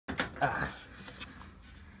I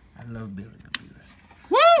love building computers.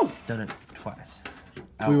 Woo! Done it twice.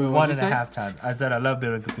 Wait, One and a half times. I said I love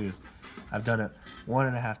building computers. I've done it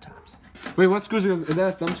 1.5 times. Wait, what screws goes? Is that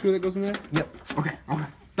a thumb screw that goes in there? Yep. Okay.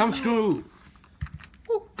 Thumb screw.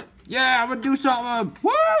 Woo. Yeah, I'm gonna do something.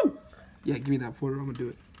 Woo! Yeah, give me that, Porter. I'm gonna do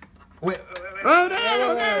it. Wait. Oh,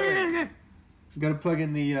 no. You gotta plug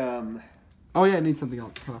in the Oh yeah, I need something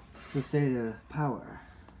else, huh? let's say the power.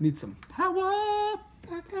 Need some power.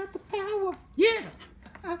 I got the power. Yeah.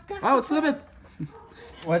 Oh, it's slipping.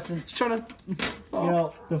 Weston, Shut up. you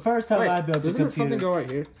know, the first time I built a doesn't computer. something go right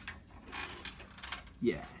here?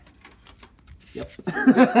 Yeah. Yep.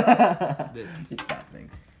 This. It's that thing.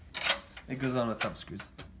 It goes on with thumb screws.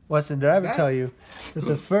 Weston, did I ever tell you that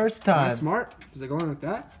the first Am I time? smart? Does it go on like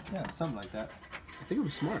that? Yeah, something like that. I think it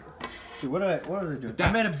was smart. See, what did I do?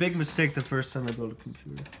 I made a big mistake the first time I built a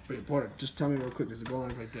computer. Wait, Porter, just tell me real quick. Does it go on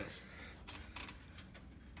like this?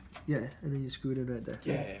 Yeah, and then you screwed it right there.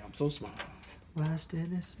 Yeah, I'm so smart.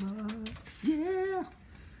 Weston is smart. Yeah.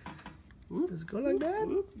 Does it go like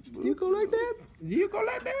that? Do you go like that? Do you go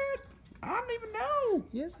like that? I don't even know.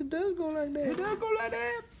 Yes, it does go like that. It does go like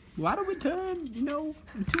that. Why don't we turn, into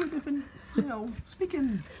a different,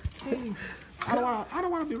 speaking? Hey, I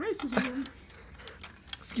don't want to be racist again.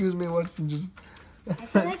 Excuse me, Weston. Just I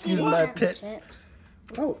feel like excuse you my want pits. chips.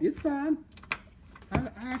 Oh, it's fine. I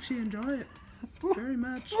actually enjoy it very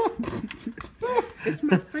much. It's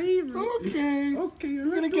my favorite. Okay. Okay, you're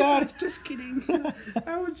gonna right. get I was just kidding.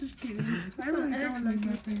 I was just kidding. I really don't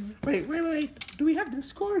like it. Wait. Do we have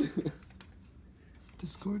Discord?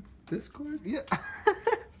 Discord. Discord? Yeah.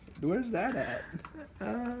 Where's that at?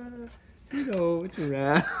 You know, it's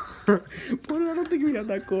around. Porter, I don't think we have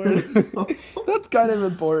that cord. That's kind of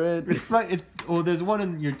important. It's like well, there's one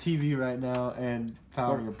in your TV right now and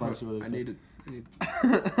powering a bunch of other I stuff. need it.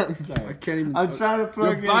 I'm sorry. I can't even. I'm trying to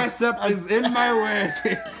plug in. Your bicep is in my way.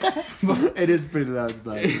 It is pretty loud,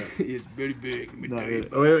 but It's very big. no,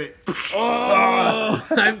 wait. Oh,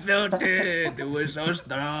 I felt it. It was so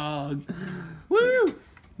strong. Woo!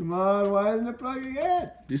 Come on, why isn't it plugging in?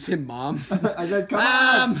 You said mom? I said, come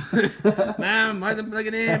on. Mom, why isn't it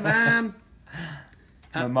plugging in, Mom?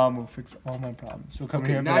 My mom will fix all my problems. She'll come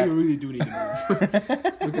Okay, here. now you really do need to move.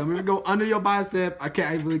 Okay, I'm gonna go under your bicep. I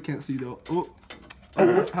really can't see though. Oh.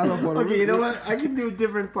 Hello, Porter. Okay, you know what? I can do a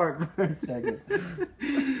different part for a second.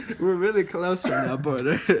 We're really close right now,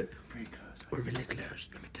 Porter. Pretty close. We're really close.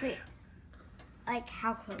 Let me tell you. Like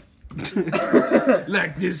how close?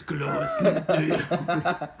 Like this close. Let me tell you.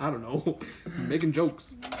 I don't know. I'm making jokes.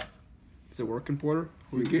 Is it working, Porter?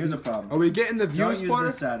 Here's a problem. Are we getting the Don't views, use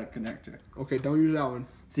Porter? the SATA connector. Okay, don't use that one.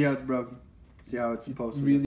 See how it's broken? See how it's supposed to be? Really